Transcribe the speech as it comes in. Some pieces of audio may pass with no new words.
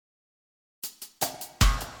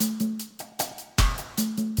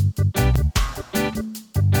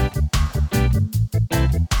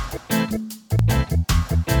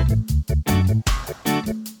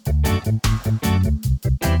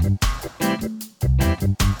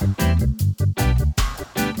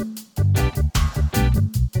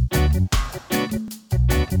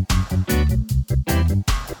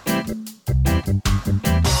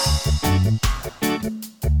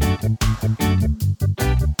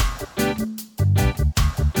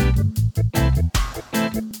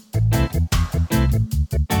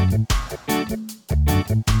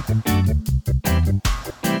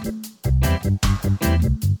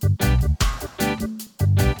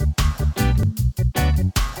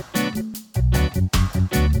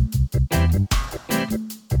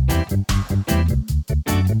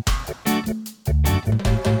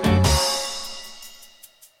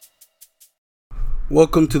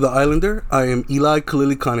Welcome to The Islander. I am Eli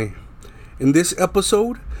Kalilikane. In this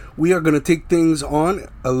episode, we are going to take things on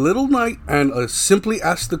a little night and simply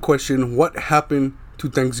ask the question, what happened to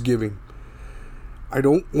Thanksgiving? I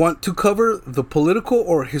don't want to cover the political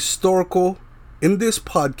or historical in this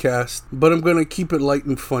podcast, but I'm going to keep it light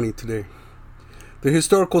and funny today. The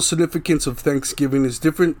historical significance of Thanksgiving is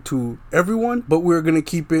different to everyone, but we're going to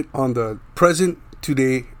keep it on the present,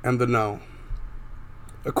 today, and the now.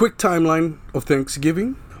 A quick timeline of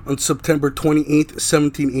Thanksgiving. On September 28,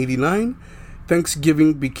 1789,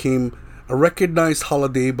 Thanksgiving became a recognized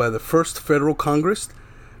holiday by the first federal Congress,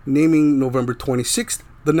 naming November 26th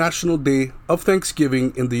the National Day of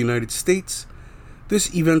Thanksgiving in the United States.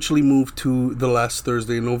 This eventually moved to the last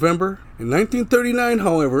Thursday in November. In 1939,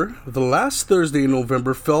 however, the last Thursday in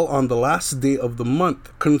November fell on the last day of the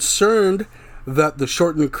month. Concerned that the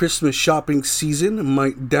shortened Christmas shopping season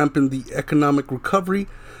might dampen the economic recovery,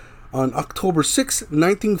 on October 6,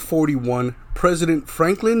 1941, President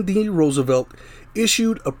Franklin D. Roosevelt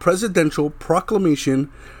issued a presidential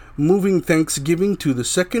proclamation moving Thanksgiving to the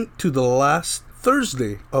second to the last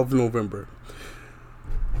Thursday of November.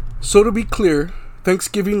 So to be clear,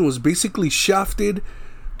 Thanksgiving was basically shafted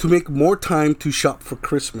to make more time to shop for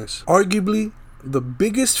Christmas. Arguably, the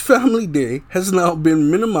biggest family day has now been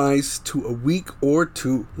minimized to a week or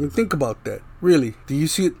two. I mean, think about that. Really, do you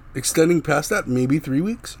see it extending past that? Maybe 3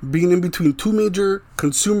 weeks? Being in between two major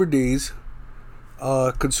consumer days,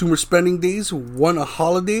 consumer spending days, one a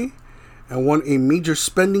holiday and one a major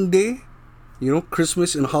spending day,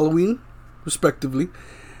 Christmas and Halloween, respectively.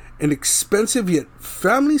 An expensive yet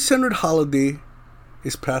family-centered holiday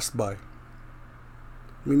is passed by.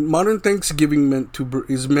 I mean, modern Thanksgiving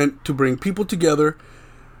is meant to bring people together,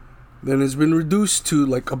 then has been reduced to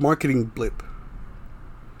like a marketing blip.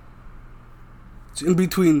 It's in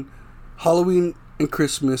between Halloween and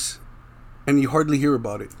Christmas, and you hardly hear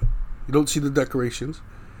about it. You don't see the decorations.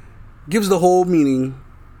 Gives the whole meaning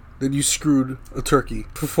that you screwed a turkey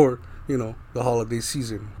for, the holiday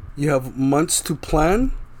season. You have months to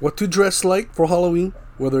plan what to dress like for Halloween,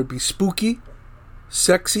 whether it be spooky,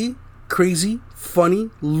 sexy, crazy, funny,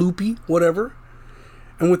 loopy, whatever.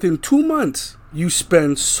 And within 2 months, you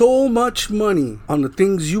spend so much money on the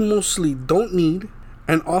things you mostly don't need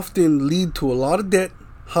and often lead to a lot of debt.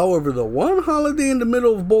 However, the one holiday in the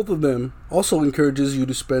middle of both of them also encourages you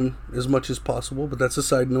to spend as much as possible, but that's a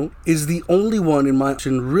side note, is the only one in my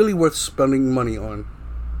opinion really worth spending money on.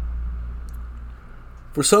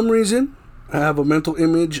 For some reason, I have a mental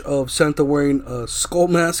image of Santa wearing a skull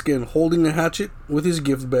mask and holding a hatchet with his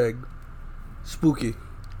gift bag. Spooky.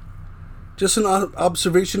 Just an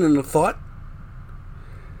observation and a thought.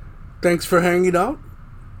 Thanks for hanging out.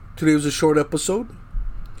 Today was a short episode.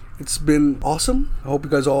 It's been awesome. I hope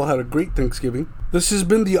you guys all had a great Thanksgiving. This has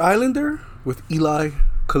been The Islander with Eli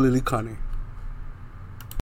Kalilikane.